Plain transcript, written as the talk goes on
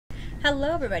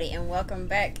Hello everybody and welcome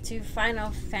back to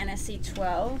Final Fantasy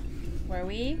XII, where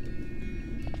we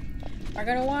are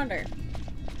gonna wander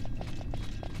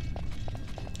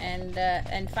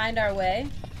and find our way.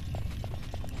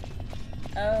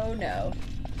 Oh no.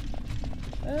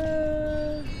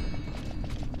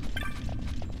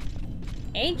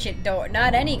 Ancient door,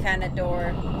 not any kind of door.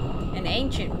 An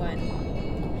ancient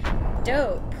one.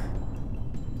 Dope.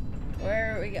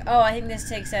 Where are we go? Oh, I think this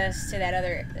takes us to that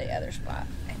the other spot.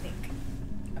 I think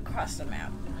across the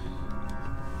map.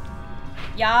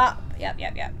 Yup.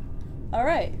 Yep. All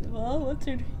right. Well, what's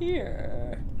in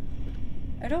here?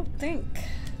 I don't think.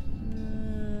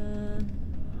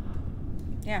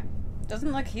 Yeah,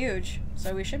 doesn't look huge,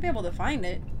 so we should be able to find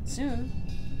it soon.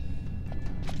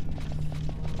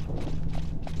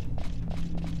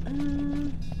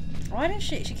 Why does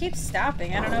she keeps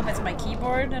stopping? I don't know if it's my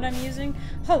keyboard that I'm using.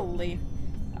 Holy.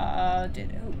 Ball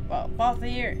of the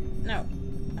year. No.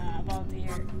 Ball of the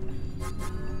year.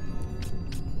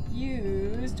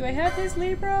 Use. Do I have his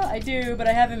Libra? I do, but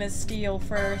I have him as Steel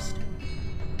first.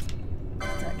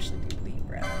 Let's actually do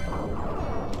Libra.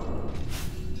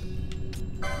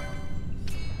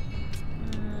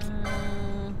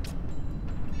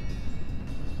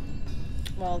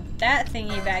 Well, that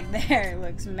thingy back there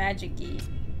looks magic-y.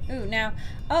 Ooh, now,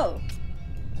 oh,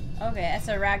 okay, that's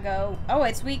a rago. Oh,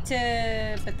 it's weak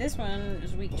to, but this one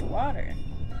is weak to water.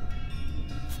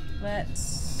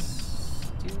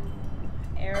 Let's do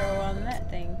arrow on that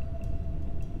thing.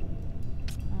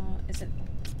 Is it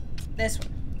this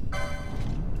one?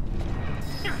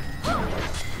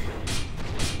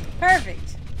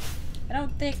 Perfect. I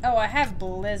don't think, oh, I have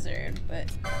Blizzard,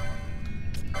 but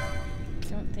I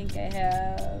don't think I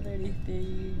have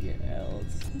anything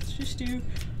else. Let's just do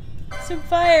some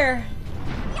fire.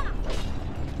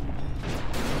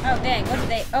 Oh dang, what did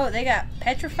they, oh, they got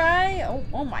petrify?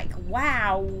 Oh my,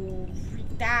 wow.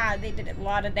 Ah, they did a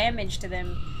lot of damage to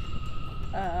them.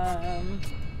 I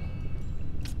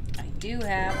do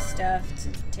have stuff to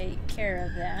take care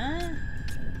of that.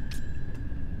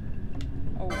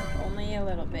 Oh, only a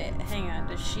little bit. Hang on,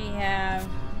 does she have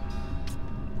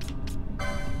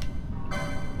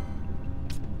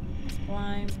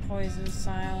blind, poison,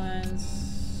 silence?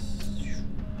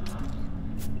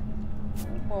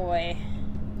 Oh boy.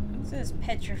 What does this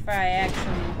petrify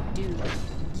actually do? Does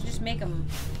it just make them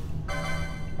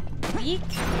weak?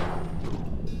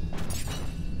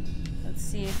 Let's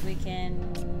see if we can...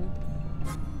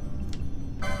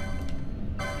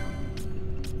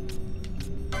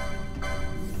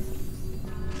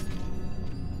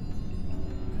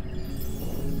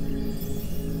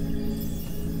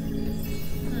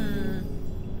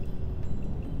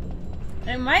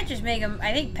 It might just make them,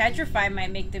 I think petrify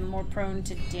might make them more prone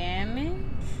to damage.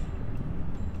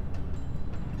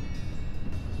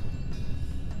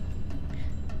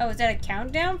 Oh, is that a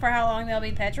countdown for how long they'll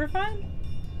be petrified?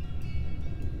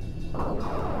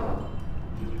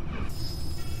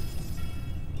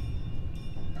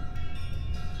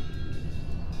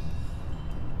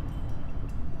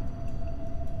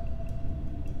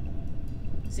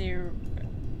 Zero.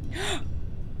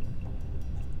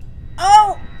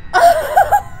 Oh!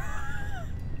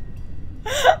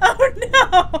 Oh no!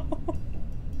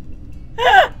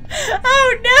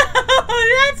 Oh no!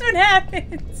 That's what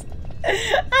happens!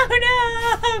 Oh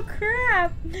no!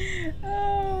 Crap!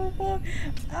 Oh boy!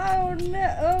 Oh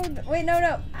no! Oh wait!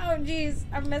 No! Oh jeez!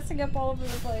 I'm messing up all over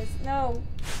the place. No!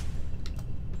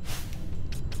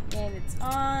 And it's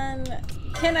on.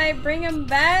 Can I bring him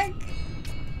back?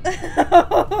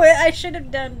 I should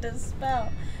have done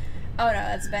dispel. Oh no!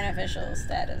 That's beneficial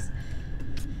status.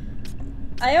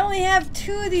 I only have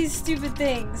 2 of these stupid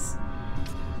things.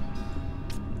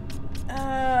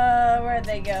 Where'd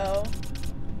they go?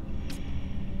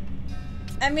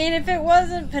 I mean, if it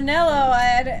wasn't Pinello,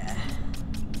 I'd...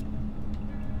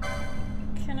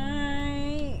 Can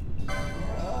I...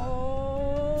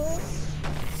 Oh...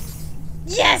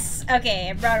 Yes! Okay,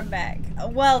 I brought him back.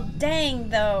 Well, dang,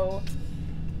 though.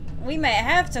 We might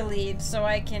have to leave so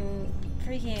I can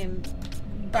freaking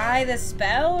buy the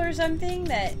spell or something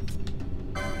that...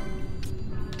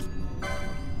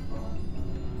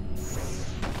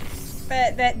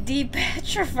 that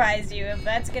depetrifies you, if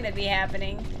that's gonna be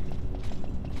happening.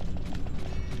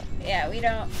 Yeah, we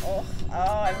don't... Oh,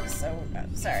 I'm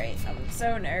sorry. I'm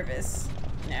so nervous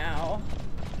now.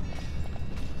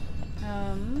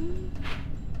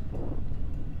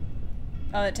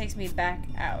 Oh, it takes me back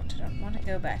out. I don't want to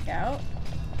go back out.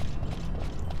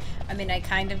 I mean, I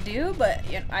kind of do, but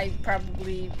you know, I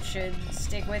probably should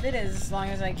stick with it as long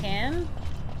as I can.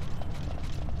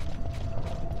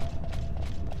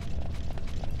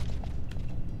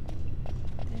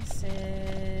 This is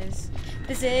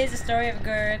This is the story of a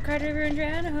girl cried river and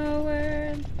drowned a whole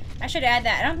world. I should add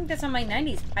that. I don't think that's on my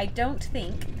 90s. I don't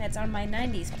think that's on my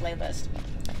 90s playlist.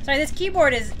 Sorry, this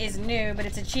keyboard is new, but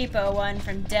it's a cheapo one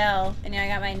from Dell. And I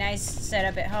got my nice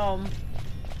setup at home.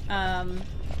 And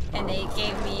they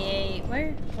gave me a...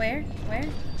 Where?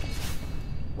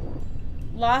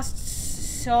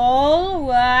 Lost Soul?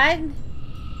 What?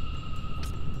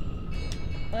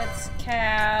 Let's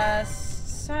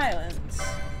cast Silence.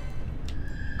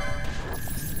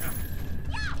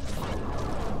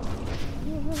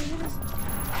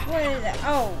 What is that?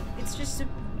 Oh, it's just a...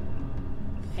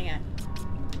 Hang on.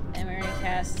 And we're gonna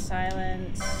cast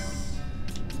Silence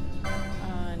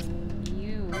on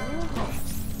you.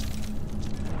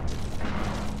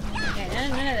 Okay,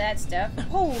 none of that stuff.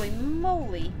 Holy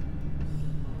moly.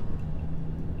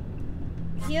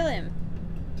 Heal him.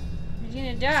 He's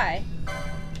gonna die.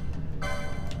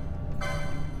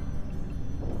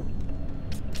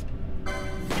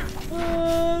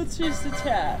 Oh, it's just a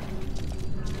tap.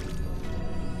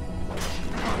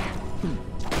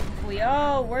 If we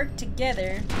all work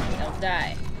together, they'll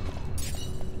die.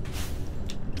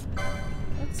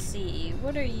 Let's see,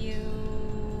 what are you?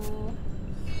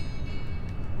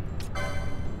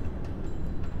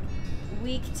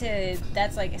 Weak to,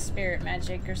 that's like a spirit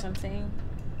magic or something.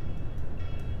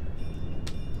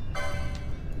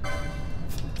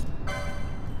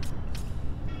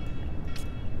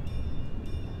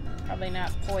 Probably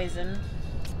not poison.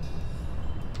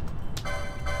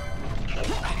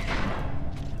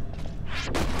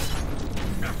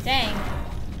 Dang.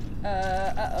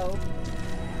 Uh-oh.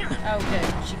 Oh,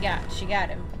 good. She got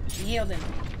him. She healed him.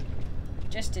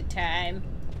 Just in time.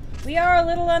 We are a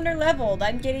little under-leveled.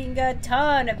 I'm getting a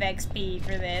ton of XP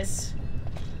for this.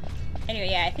 Anyway,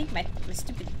 yeah, I think my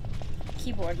stupid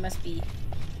keyboard must be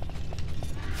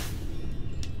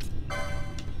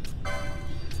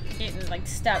getting, like,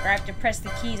 stuck. Or I have to press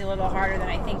the keys a little harder than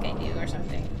I think I do or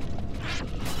something.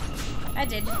 I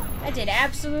did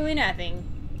absolutely nothing.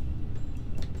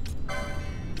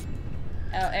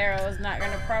 Oh, arrow is not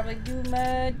gonna probably do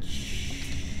much.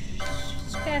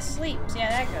 Just cast sleep. See how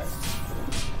that goes.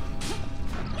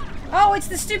 Oh, it's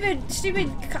the stupid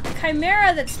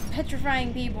chimera that's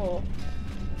petrifying people.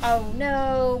 Oh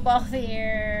no,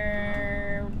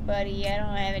 Balthier, buddy, I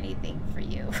don't have anything for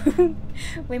you.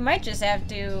 We might just have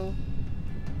to...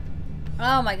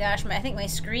 Oh my gosh, I think my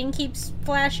screen keeps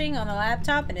flashing on the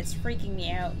laptop and it's freaking me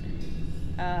out.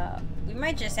 We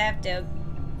might just have to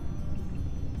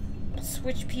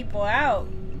switch people out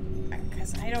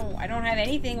because I don't have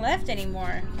anything left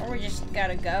anymore. Or we just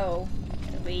gotta go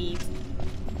and leave.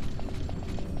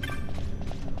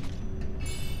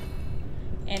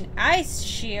 An ice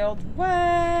shield?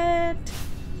 What?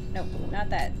 Nope, not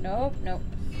that. Nope, nope.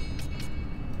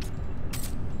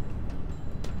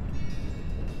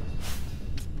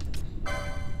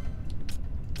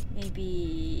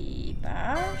 Maybe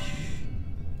Bosch?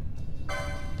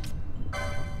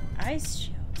 Ice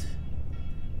shield.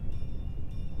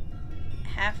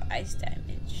 Half ice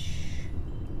damage.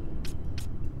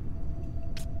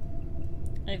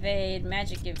 Evade,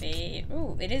 magic evade.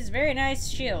 Ooh, it is very nice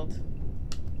shield.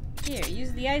 Here,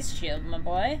 use the ice shield, my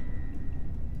boy.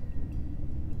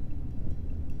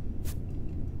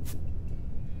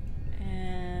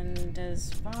 And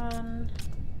does Vaughn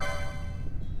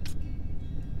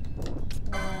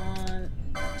want...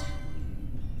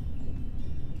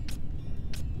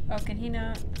 Oh, can he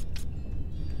not?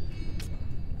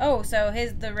 Oh, so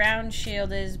the round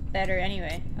shield is better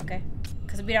anyway. Okay.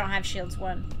 Because we don't have shields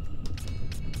 1.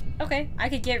 Okay, I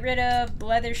could get rid of the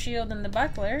leather shield and the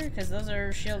buckler, because those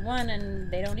are shield 1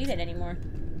 and they don't need it anymore.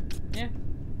 Yeah.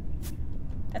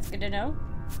 That's good to know.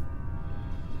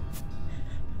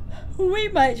 We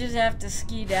might just have to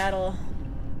skedaddle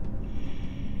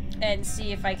and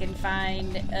see if I can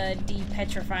find a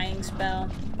de-petrifying spell.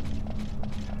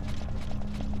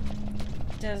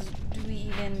 Do we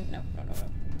even... No.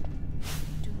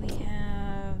 Do we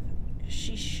have...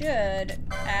 She should.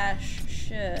 Ash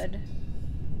should.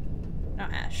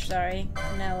 Not Ash, sorry.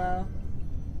 Nello.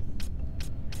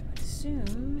 I would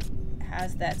assume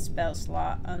has that spell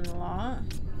slot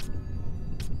unlocked.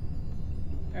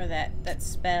 Or that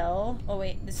spell. Oh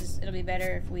wait, it'll be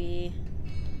better if we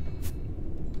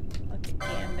look at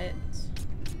Gambits.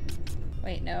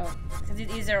 Wait, no. Because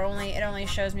these are it only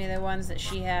shows me the ones that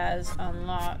she has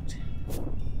unlocked.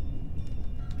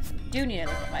 Do need to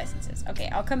look at licenses. Okay,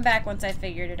 I'll come back once I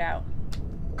figured it out.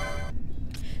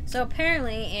 So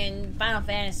apparently in Final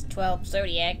Fantasy XII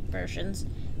Zodiac versions,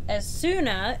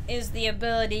 Asuna is the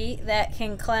ability that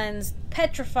can cleanse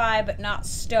petrify but not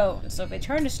stone. So if I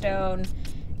turn to stone,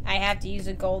 I have to use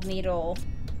a gold needle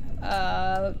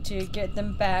to get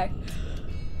them back.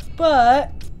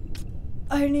 But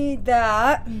I need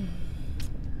that.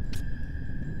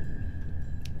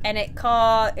 And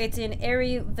it's in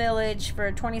Airy Village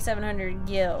for 2,700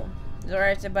 gil. So I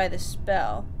have to buy the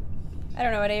spell. I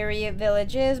don't know what Airy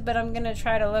Village is, but I'm gonna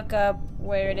try to look up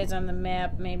where it is on the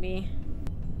map, maybe.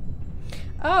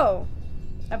 Oh!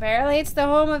 Apparently it's the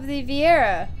home of the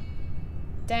Vieira.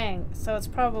 Dang, so it's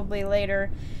probably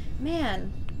later.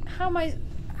 Man, how am I...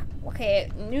 Okay,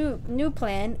 new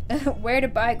plan. Where to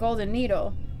buy Golden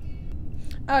Needle.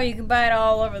 Oh, you can buy it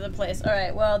all over the place.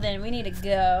 Alright, well then we need to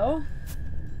go.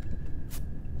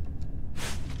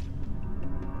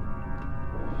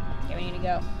 Okay, we need to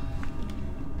go.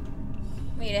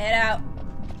 We need to head out.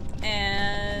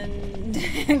 And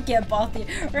get Balthy.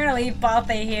 We're gonna leave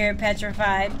Balthy here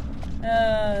petrified.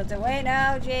 To wait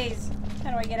now, jeez.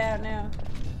 How do I get out now?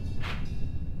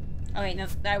 Oh wait, no,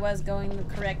 I was going the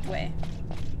correct way.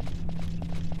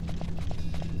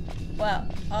 Well,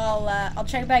 I'll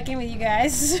check back in with you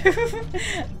guys.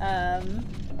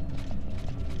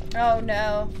 Oh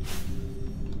no.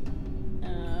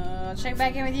 I'll check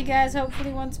back in with you guys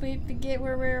hopefully once we get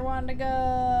where we're wanting to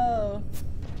go.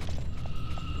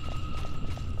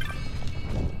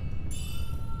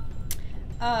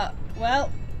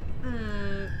 Well,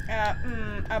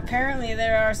 apparently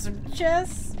there are some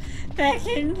chests that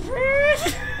can...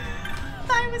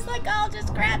 I was like, I'll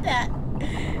just grab that.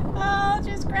 I'll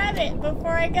just grab it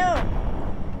before I go.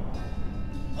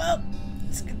 Well,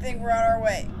 it's a good thing we're on our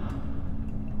way.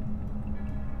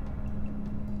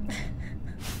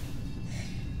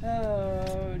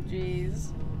 Oh,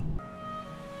 jeez.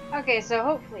 Okay, so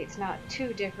hopefully it's not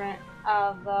too different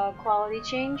of a quality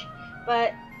change,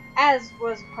 but as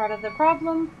was part of the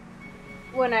problem,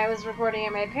 when I was recording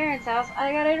at my parents' house,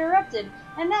 I got interrupted,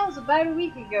 and that was about a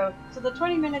week ago. So the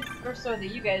 20 minutes or so that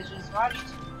you guys just watched,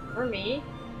 for me,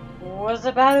 was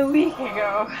about a week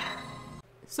ago.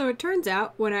 So it turns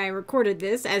out, when I recorded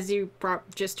this, as you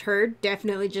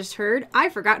definitely just heard, I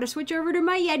forgot to switch over to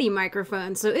my Yeti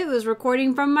microphone, so it was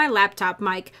recording from my laptop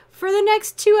mic for the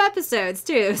next 2 episodes,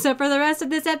 too. So for the rest of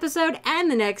this episode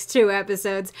and the next 2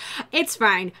 episodes, it's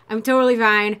fine. I'm totally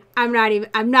fine. I'm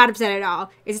not upset at all.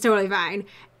 It's totally fine.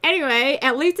 Anyway,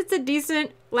 at least it's a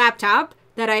decent laptop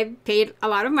that I paid a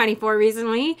lot of money for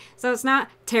recently, so it's not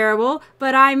terrible,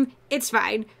 but it's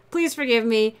fine. Please forgive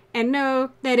me, and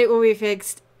know that it will be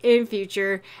fixed in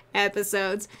future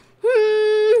episodes.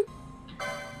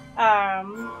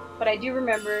 But I do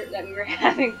remember that we were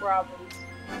having problems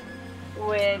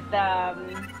with,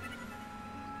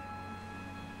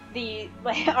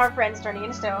 our friends turning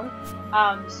into stone.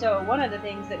 So one of the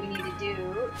things that we need to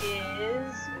do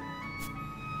is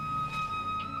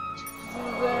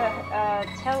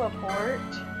teleport.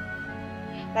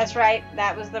 That's right,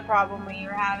 that was the problem we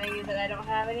were having, is that I don't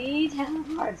have any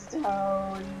teleport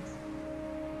stones.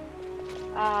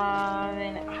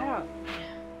 And I don't...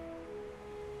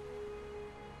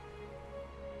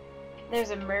 There's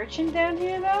a merchant down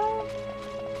here, though?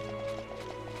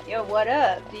 Yo, what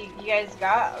up? You guys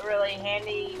got really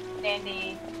handy,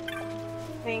 dandy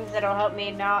things that'll help me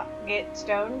not get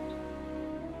stoned?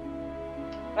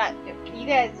 But you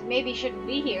guys maybe shouldn't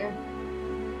be here.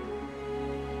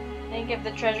 Think of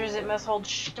the treasures it must hold.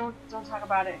 Shh, don't talk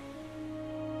about it.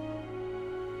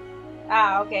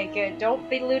 Ah, okay, good. Don't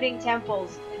be looting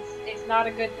temples. It's not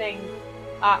a good thing.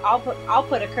 I'll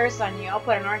put a curse on you. I'll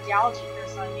put an archaeology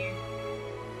curse on you.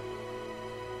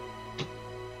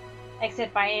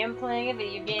 Except I am playing a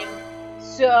video game,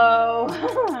 so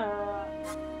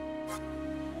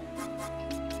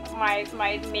my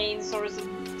main source of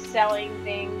selling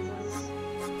things is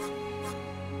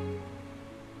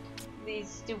these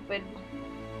stupid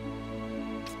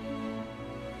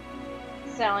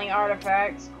selling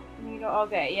artifacts.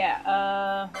 Okay,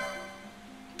 yeah.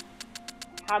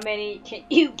 How many can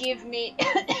you give me?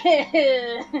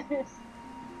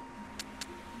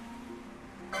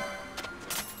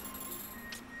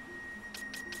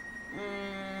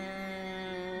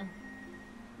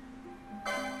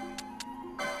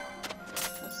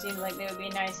 Seems like they would be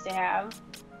nice to have.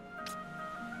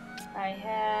 I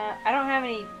don't have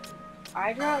any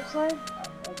eye drops left.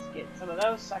 Let's get some of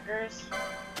those suckers.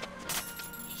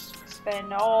 Just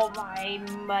spend all my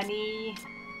money.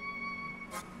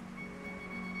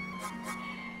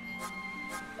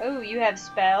 Oh, you have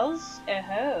spells?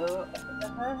 Oh.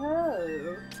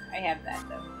 I have that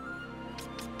though.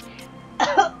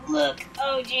 Look.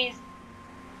 Oh, jeez.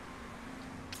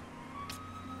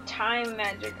 Time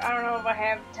magic. I don't know if I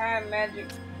have time magic.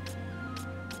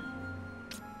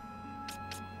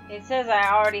 It says I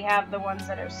already have the ones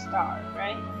that are starred,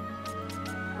 right?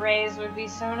 raise would be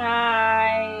so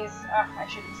nice. Ugh, I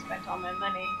shouldn't have spent all my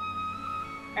money.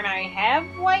 And I have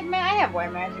white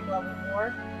magic level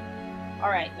 4.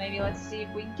 Alright, maybe let's see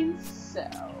if we can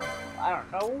sell. I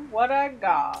don't know what I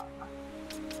got.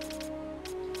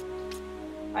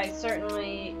 I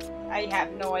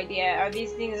have no idea. Are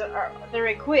these things, they're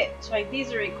equipped. Like,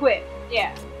 these are equipped.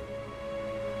 Yeah.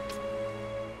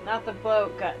 Not the bow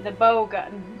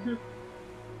gun.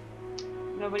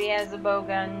 Nobody has the bow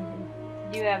gun.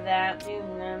 You have that.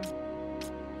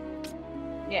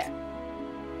 Yeah.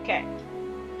 Okay.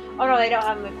 Oh no, they don't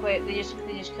have them equipped. They just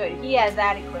could. He has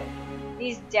that equipped.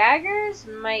 These daggers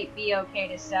might be okay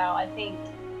to sell. I think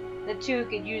the two who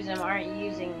could use them aren't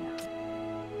using them.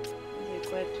 Is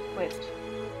it equipped?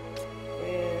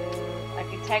 I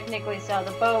could technically sell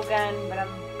the bow gun, but I'm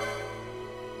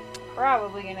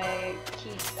probably gonna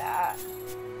keep that.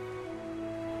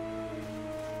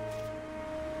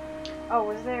 Oh,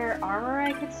 was there armor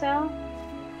I could sell?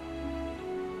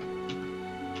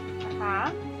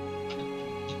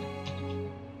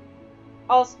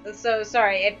 Also, so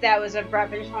sorry if that was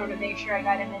abrupt. I just wanted to make sure I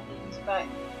got into things, but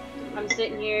I'm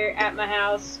sitting here at my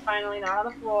house, finally not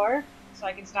on the floor, so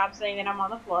I can stop saying that I'm on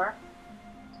the floor.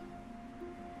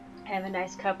 I have a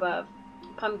nice cup of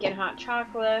pumpkin hot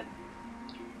chocolate,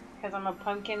 because I'm a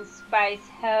pumpkin spice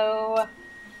hoe.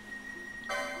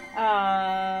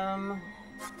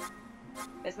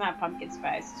 It's not pumpkin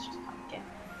spice, it's just pumpkin.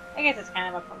 I guess it's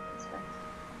kind of a pumpkin spice.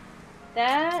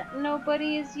 That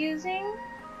nobody is using?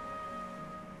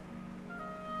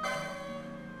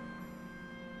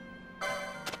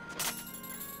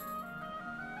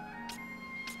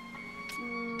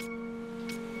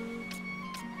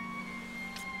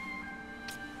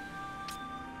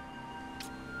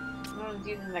 No one's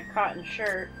using the cotton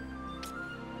shirt.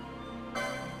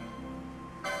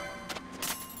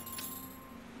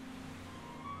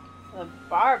 The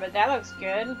bar, but that looks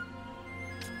good.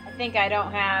 I think I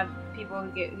don't have people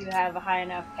who have a high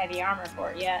enough heavy armor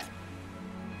for it yet.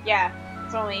 Yeah,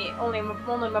 it's only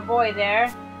my boy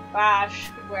there. Bash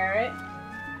could wear it.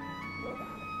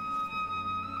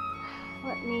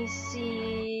 Let me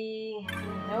see.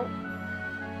 Nope.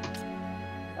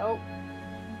 Nope.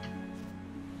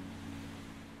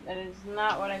 That is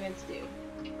not what I meant to do.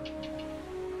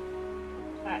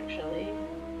 Actually.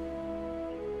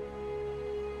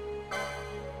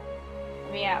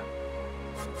 Let me out.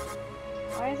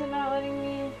 Why is it not letting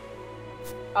me?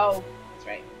 Oh, that's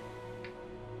right.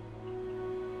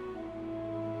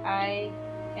 I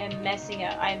am messing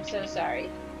up. I am so sorry.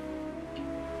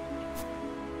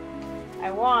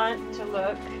 I want to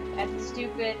look at the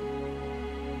stupid...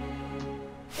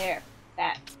 There.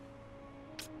 That.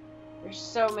 There's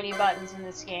so many buttons in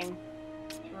this game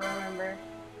to remember.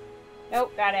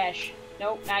 Nope, not Ash.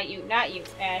 Nope, not you. Not you,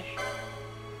 Ash.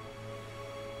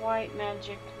 White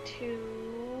magic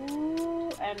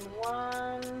 2 and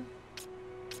 1.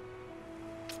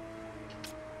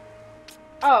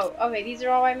 Oh, okay, these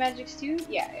are all white magics too?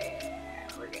 Yeah,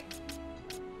 we're good.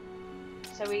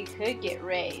 So we could get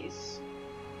rays.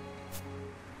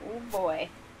 Oh boy.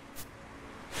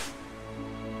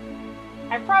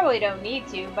 I probably don't need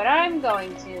to, but I'm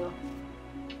going to.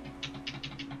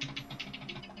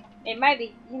 It might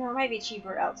be, you know, it might be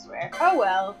cheaper elsewhere. Oh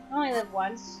well, I only live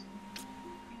once.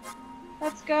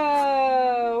 Let's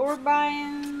go! We're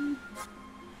buying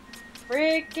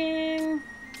freaking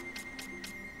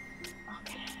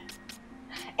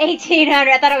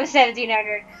 1,800. I thought it was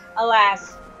 1,700.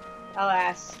 Alas.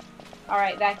 Alas.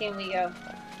 Alright, back in we go.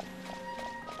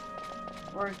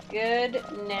 We're good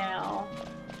now.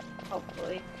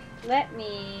 Hopefully. Let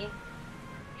me...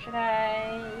 Should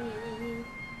I...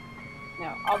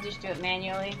 No, I'll just do it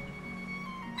manually.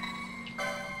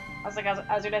 I was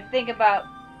gonna think about,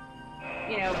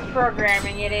 you know,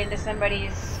 programming it into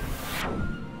somebody's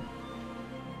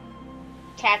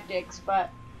tactics, but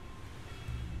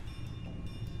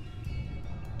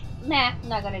nah, I'm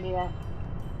not gonna do that.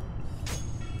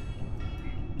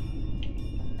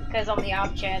 Because on the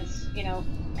off chance, you know,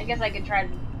 I guess I could try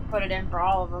to put it in for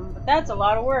all of them, but that's a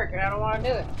lot of work and I don't want to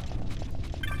do it.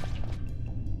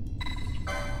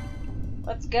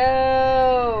 Let's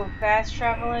go! Fast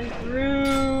traveling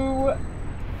through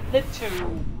the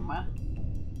tomb.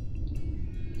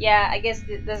 Yeah, I guess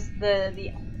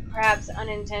the perhaps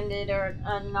unintended or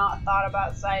not thought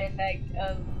about side effect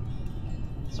of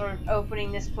sort of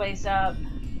opening this place up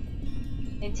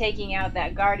and taking out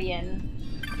that guardian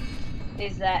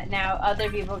is that now other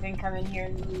people can come in here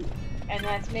and loot, and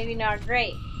that's maybe not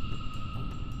great.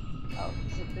 Oh,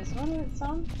 is it this one that's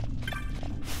on?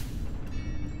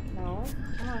 No,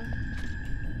 come on.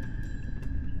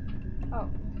 Oh.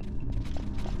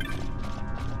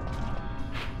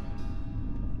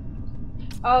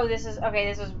 Oh, this is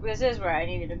okay. This is where I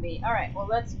needed to be. All right. Well,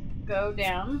 let's go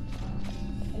down,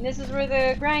 and this is where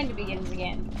the grind begins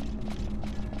again.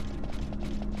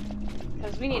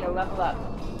 Because we need to level up.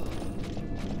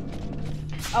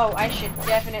 Oh, I should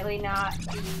definitely not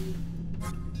be.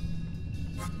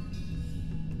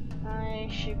 I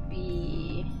should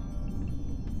be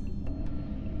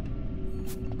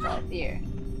right there.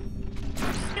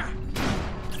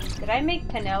 Did I make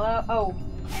Pinello? Oh,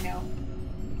 I know.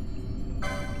 I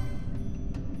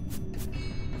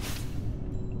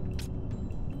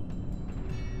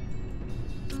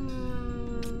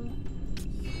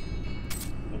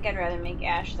think I'd rather make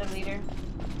Ash the leader.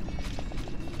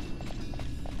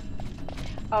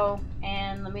 Oh,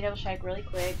 and let me double check really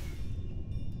quick.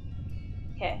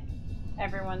 Okay,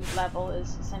 everyone's level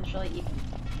is essentially even.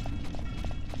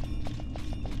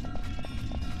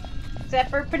 Except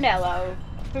for Pinello,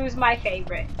 who's my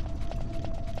favorite.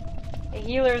 The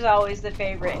healer's always the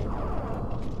favorite.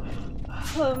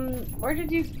 Where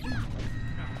did you...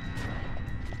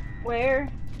 Where?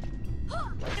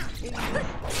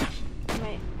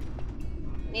 I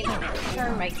need to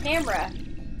turn my camera.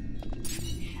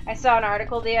 I saw an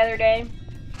article the other day.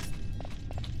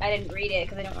 I didn't read it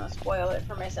because I don't want to spoil it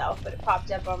for myself, but it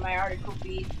popped up on my article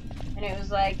feed. And it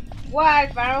was like, why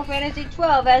Final Fantasy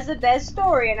XII has the best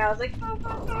story? And I was like,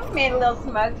 made a little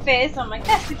smug face. I'm like,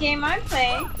 that's the game I'm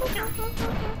playing.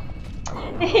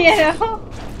 You know?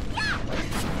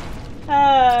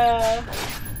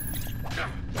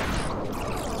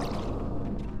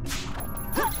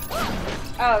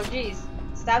 Oh, jeez.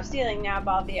 Stop stealing now,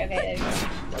 Balthi. Okay, there you go.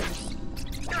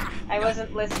 I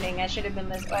wasn't listening. I should have been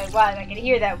listening. Well, I could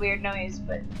hear that weird noise,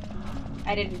 but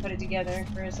I didn't put it together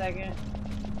for a second.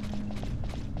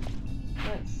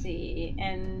 Let's see.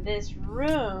 And this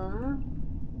room...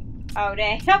 Oh,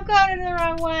 dang. I'm going to the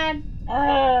wrong one.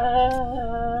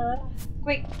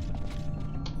 Quick.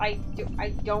 I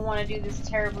don't want to do this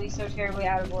so terribly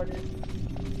out of order.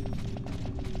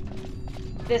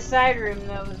 This side room,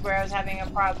 though, is where I was having a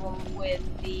problem with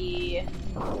the...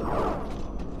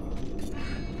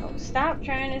 Oh, stop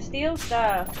trying to steal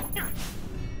stuff.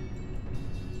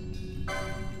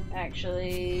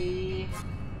 Actually...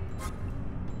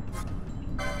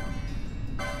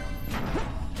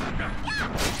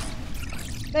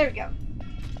 There we go.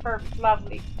 Perfect.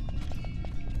 Lovely.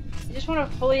 I just want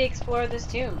to fully explore this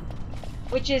tomb.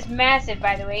 Which is massive,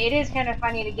 by the way. It is kind of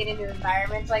funny to get into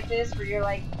environments like this where you're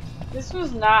like, this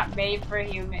was not made for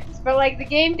humans. But like the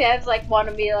game devs like want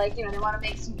to be like, you know, they want to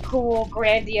make some cool,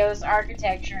 grandiose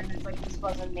architecture, and it's like, this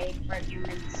wasn't made for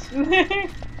humans.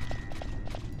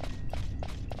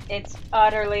 It's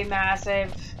utterly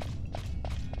massive.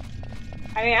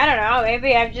 I mean, I don't know,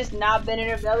 maybe I've just not been in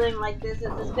a building like this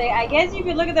at this big. I guess you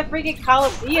could look at the freaking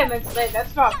Coliseum and say,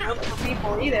 that's not built for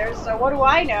people either, so what do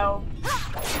I know?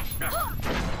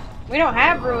 We don't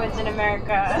have ruins in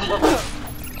America.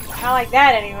 Not like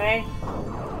that, anyway.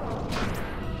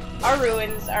 Our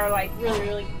ruins are, like, really,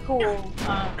 really cool,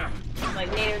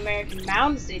 like, Native American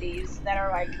mound cities that are,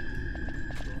 like,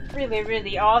 really,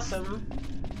 really awesome.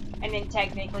 And then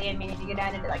technically, I mean, if you go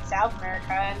down into, like, South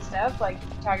America and stuff, like,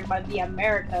 talking about the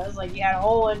Americas, like, you had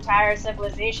whole entire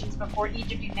civilizations before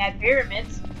Egypt even had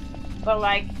pyramids. But,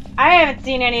 like, I haven't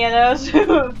seen any of those.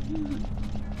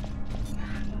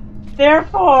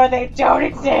 Therefore, they don't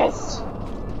exist.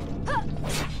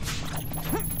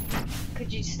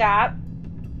 Could you stop?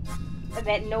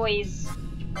 That noise.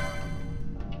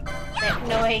 That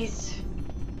noise.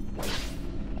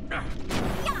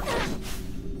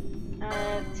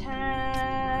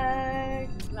 Tag.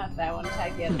 Not that one,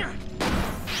 tag the other.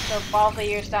 So Balthi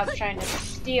here stops trying to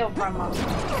steal from them.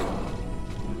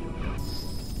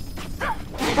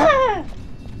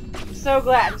 I'm so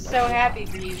glad, I'm so happy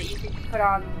for you that you can put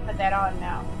that on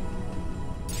now.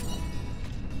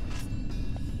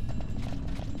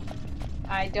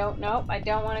 I don't know. I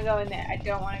don't want to go in there. I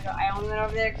don't want to go. I only went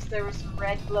over there because there were some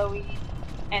red glowy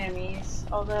enemies.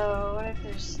 Although, what if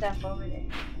there's stuff over there?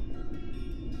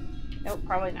 Nope,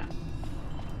 probably not.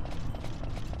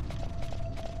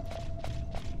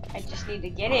 I just need to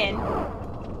get in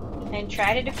and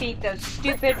try to defeat those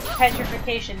stupid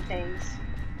petrification things.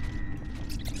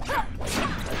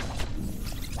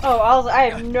 Oh, I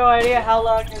have no idea how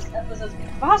long this episode's been.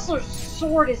 Vossler's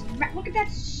sword is... Look at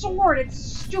that sword! It's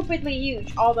stupidly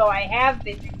huge. Although I have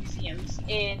been to museums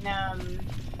in,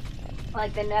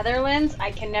 like the Netherlands. I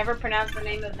can never pronounce the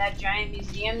name of that giant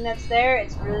museum that's there.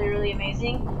 It's really, really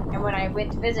amazing. And when I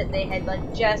went to visit, they had,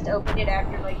 like, just opened it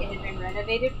after, like, it had been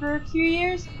renovated for a few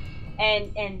years.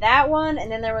 And that one, and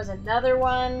then there was another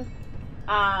one,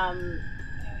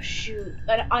 shoot,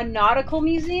 a nautical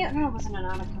museum? No, it wasn't a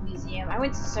nautical museum. museum. I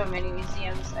went to so many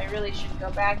museums. I really should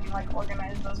go back and like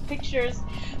organize those pictures.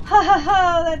 Ha ha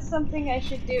ha! That's something I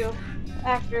should do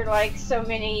after like so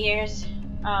many years.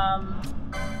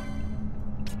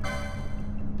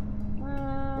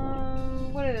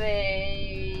 What are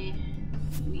they?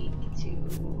 Week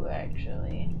 2,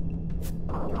 actually.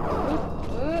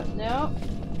 No.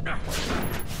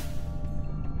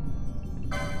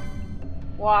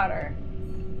 Water.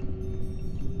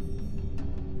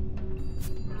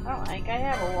 I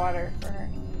have a water for her.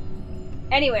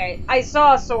 Anyway, I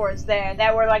saw swords there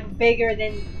that were like bigger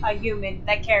than a human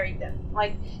that carried them.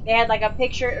 Like they had like a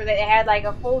picture, or they had like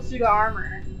a full suit of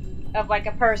armor of like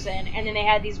a person, and then they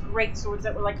had these great swords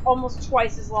that were like almost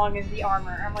twice as long as the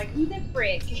armor. I'm like, who the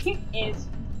frick is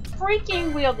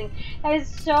freaking wielding? That is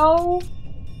so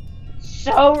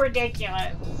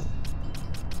ridiculous.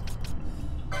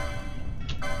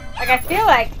 Like, I feel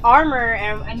like armor,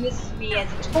 and this is me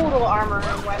as a total armor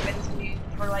and weapons noob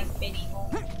for like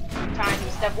medieval times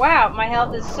and stuff. Wow, my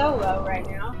health is so low right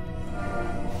now.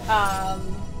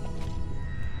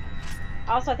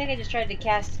 Also, I think I just tried to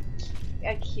cast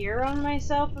a cure on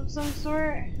myself of some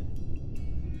sort.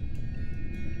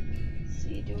 Let's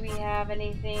see, do we have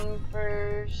anything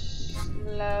for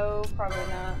slow? Probably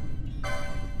not.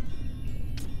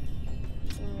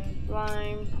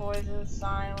 Blind, poison,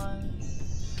 silence.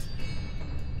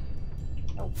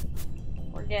 Oh,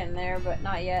 we're getting there, but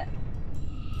not yet.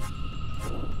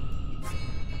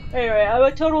 Anyway, I'm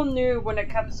a total noob when it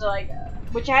comes to like,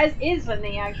 which is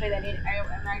something actually that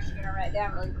I'm actually gonna write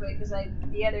down really quick, because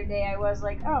the other day I was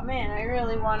like, oh man, I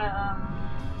really wanna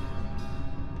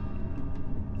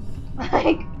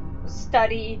like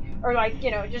study or like,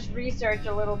 you know, just research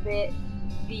a little bit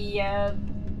the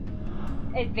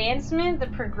advancement, the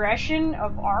progression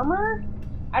of armor.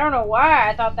 I don't know why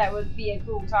I thought that would be a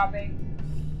cool topic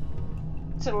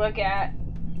to look at.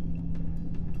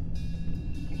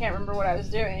 I can't remember what I was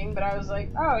doing, but I was like,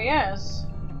 oh yes.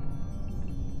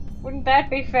 Wouldn't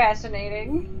that be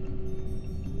fascinating?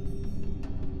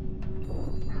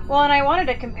 Well, and I wanted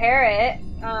to compare it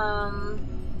to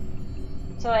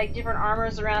like different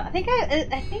armors around. I think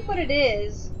what it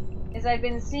is I've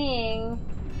been seeing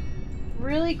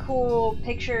really cool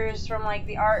pictures from like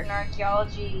the art and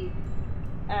archaeology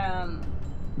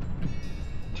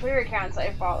Twitter accounts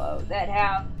I follow that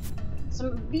have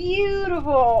some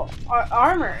beautiful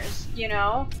armors, you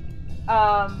know?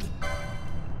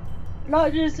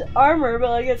 Not just armor, but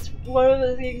like it's one of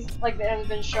the things like that has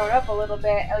been shown up a little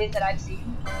bit, at least that I've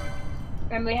seen.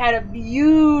 And we had a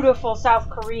beautiful South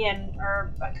Korean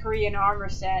or a Korean armor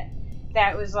set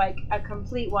that was like a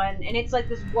complete one, and it's like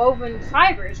this woven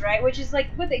fibers, right? Which is like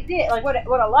what they did, like what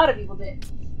a lot of people did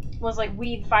was like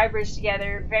weave fibers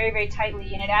together very, very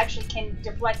tightly, and it actually can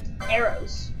deflect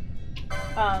arrows.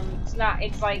 It's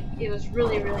like it was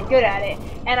really, really good at it.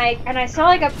 And I saw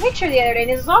like a picture the other day,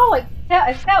 and it was all like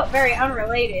it felt very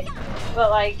unrelated, but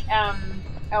like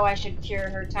oh, I should cure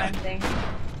her time thing.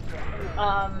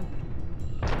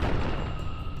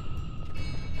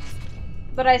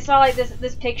 But I saw like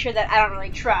this picture that I don't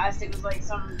really trust. It was like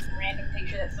some random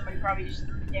picture that somebody probably just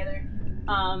threw together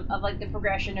of like the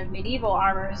progression of medieval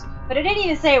armors. But it didn't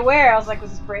even say where. I was like,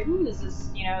 was this Britain? Is this,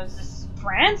 you know, is this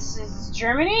France? Is this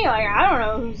Germany? Like, I don't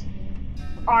know whose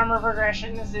armor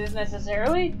progression this is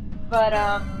necessarily. But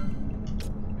I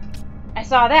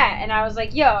saw that and I was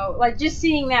like, yo, like just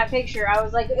seeing that picture, I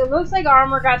was like, it looks like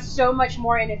armor got so much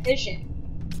more inefficient.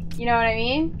 You know what I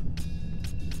mean?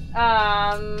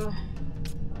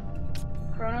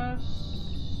 Chronos?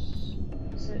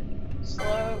 Is it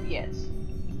slow? Yes.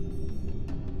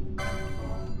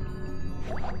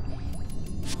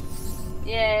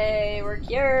 Yay, we're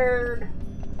cured.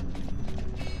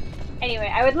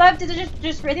 Anyway, I would love to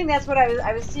just I think that's what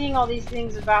I was seeing all these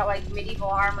things about like medieval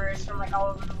armors from like all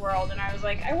over the world, and I was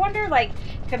like, I wonder like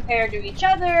compared to each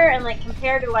other and like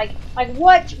compared to like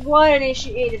what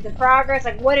initiated the progress,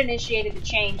 like what initiated the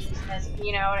changes in this,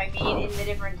 you know what I mean, in the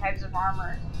different types of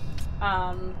armor.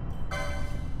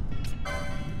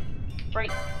 Right.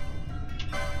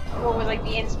 What was like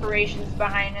the inspirations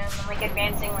behind them, and like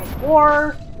advancing like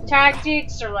war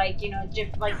tactics, or like, you know,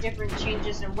 different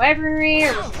changes in weaponry,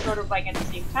 or was it sort of like at the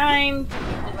same time,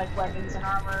 and like weapons and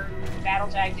armor and battle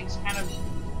tactics kind of,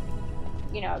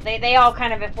 you know, they all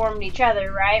kind of informed each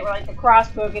other, right? Where like the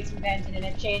crossbow gets invented and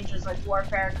it changes like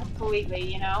warfare completely,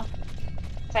 you know,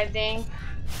 type thing.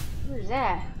 Who's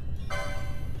that?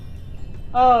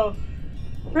 Oh,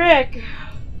 frick!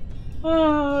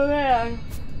 Oh man.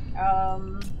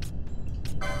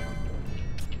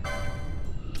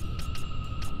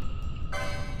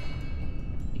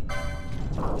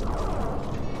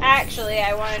 actually,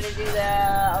 I wanted to do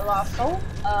the Lost Soul.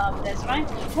 That's fine.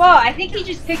 Whoa, I think he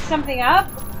just picked something up.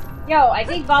 Yo, I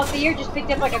think Valthier just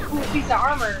picked up like a cool piece of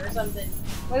armor or something.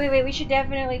 Wait, we should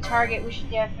definitely target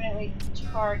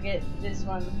this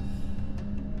one.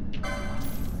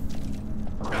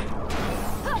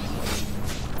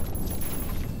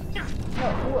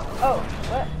 Oh,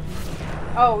 what?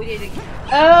 Oh, we did it.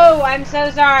 Oh, I'm so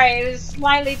sorry. It was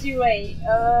slightly too late.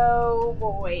 Oh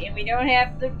boy, and we don't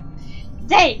have the.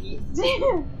 Dang it!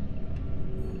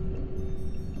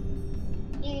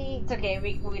 It's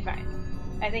okay. We'll be fine.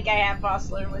 I think I have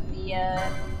Bossler with the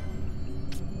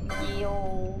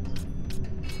old.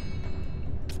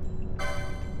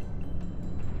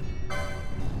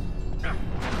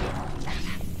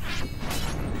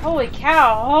 Holy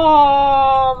cow!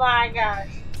 Oh my gosh!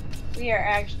 We are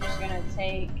actually just gonna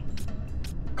take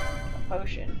a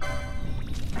potion.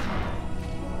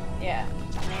 Yeah,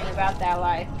 I ain't about that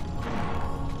life.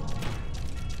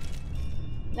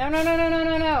 No! No!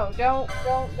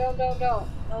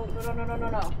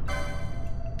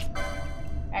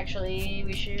 Actually,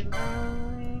 we should.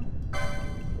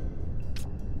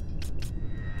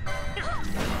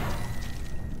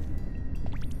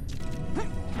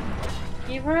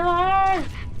 Keep her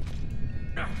alive!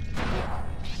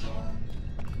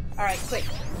 Alright, quick.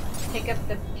 Pick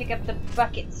up the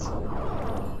buckets.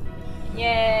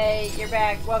 Yay, you're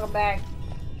back. Welcome back.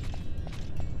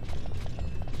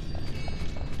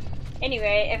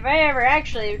 Anyway, if I ever I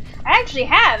actually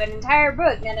have an entire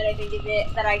book, now that I think of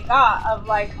it, that I got of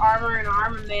like armor and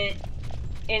armament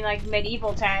in like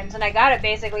medieval times, and I got it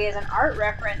basically as an art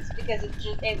reference because it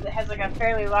has like a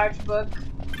fairly large book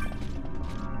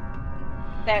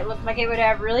that looked like it would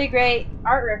have really great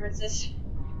art references.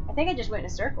 I think I just went in a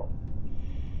circle.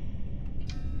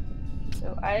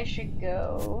 So I should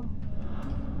go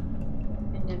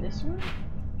into this one?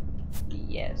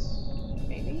 Yes,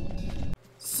 maybe.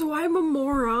 So I'm a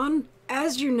moron,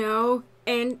 as you know,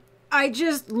 and I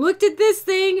just looked at this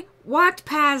thing, walked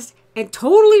past, and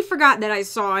totally forgot that I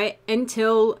saw it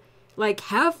until like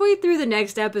halfway through the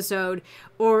next episode,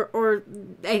 or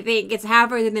I think it's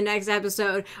halfway through the next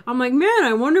episode. I'm like, man,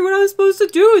 I wonder what I'm supposed to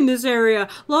do in this area.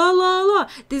 La la la.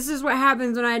 This is what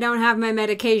happens when I don't have my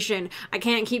medication. I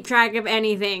can't keep track of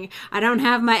anything. I don't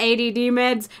have my ADD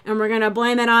meds, and we're gonna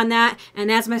blame it on that, and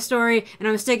that's my story, and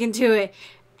I'm sticking to it.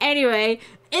 Anyway,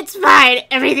 it's fine.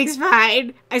 Everything's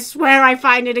fine. I swear I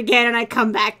find it again and I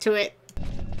come back to it.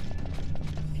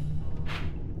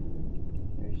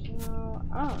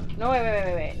 Oh, no,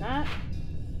 wait. Not?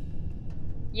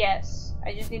 Yes.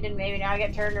 I just need to maybe now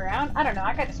get turned around. I don't know.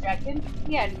 I got distracted.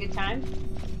 We had a good time.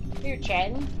 We were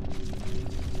chatting.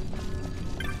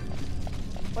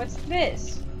 What's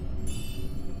this?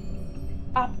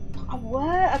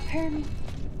 What? Apparently.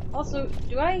 Also,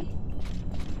 do I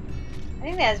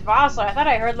think that's Vossler. I thought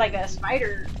I heard like a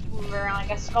spider move around,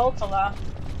 like a skulltula.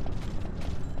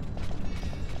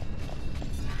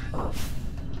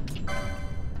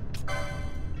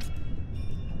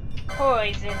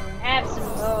 Poison. Have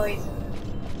some poison.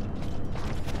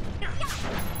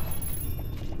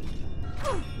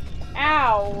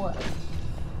 Ow!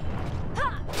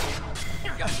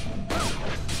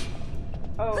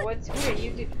 Oh, what are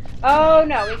you doing? Oh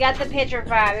no, we got the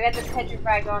petrify. We got the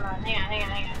petrify going on. Hang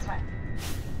on. It's fine.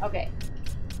 Okay.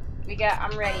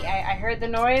 I'm ready. I heard the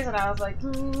noise and I was like,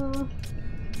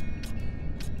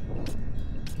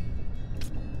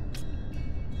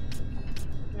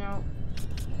 No.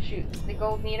 Shoot. The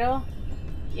gold needle?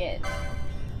 Yes.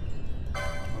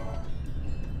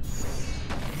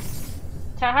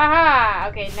 Ta-ha-ha!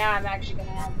 Okay, now I'm actually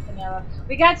gonna have vanilla.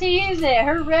 We got to use it!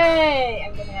 Hooray!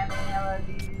 I'm gonna have vanilla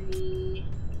do the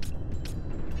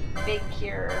big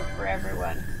cure for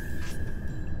everyone.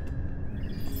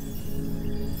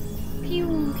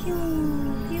 Pew,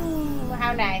 pew, pew.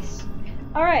 How nice.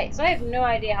 Alright, so I have no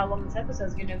idea how long this episode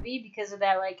is gonna be because of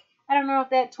that, like, I don't know if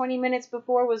that 20 minutes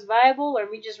before was viable or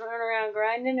we just run around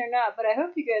grinding or not, but I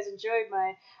hope you guys enjoyed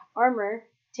my armor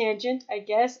tangent, I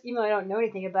guess, even though I don't know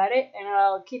anything about it, and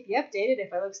I'll keep you updated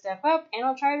if I look stuff up, and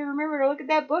I'll try to remember to look at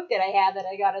that book that I have that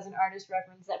I got as an artist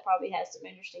reference that probably has some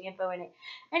interesting info in it.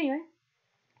 Anyway,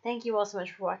 thank you all so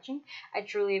much for watching. I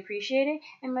truly appreciate it,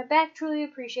 and my back truly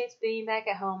appreciates being back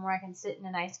at home where I can sit in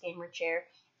a nice gamer chair.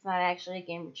 It's not actually a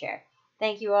gamer chair.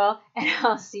 Thank you all, and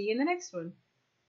I'll see you in the next one.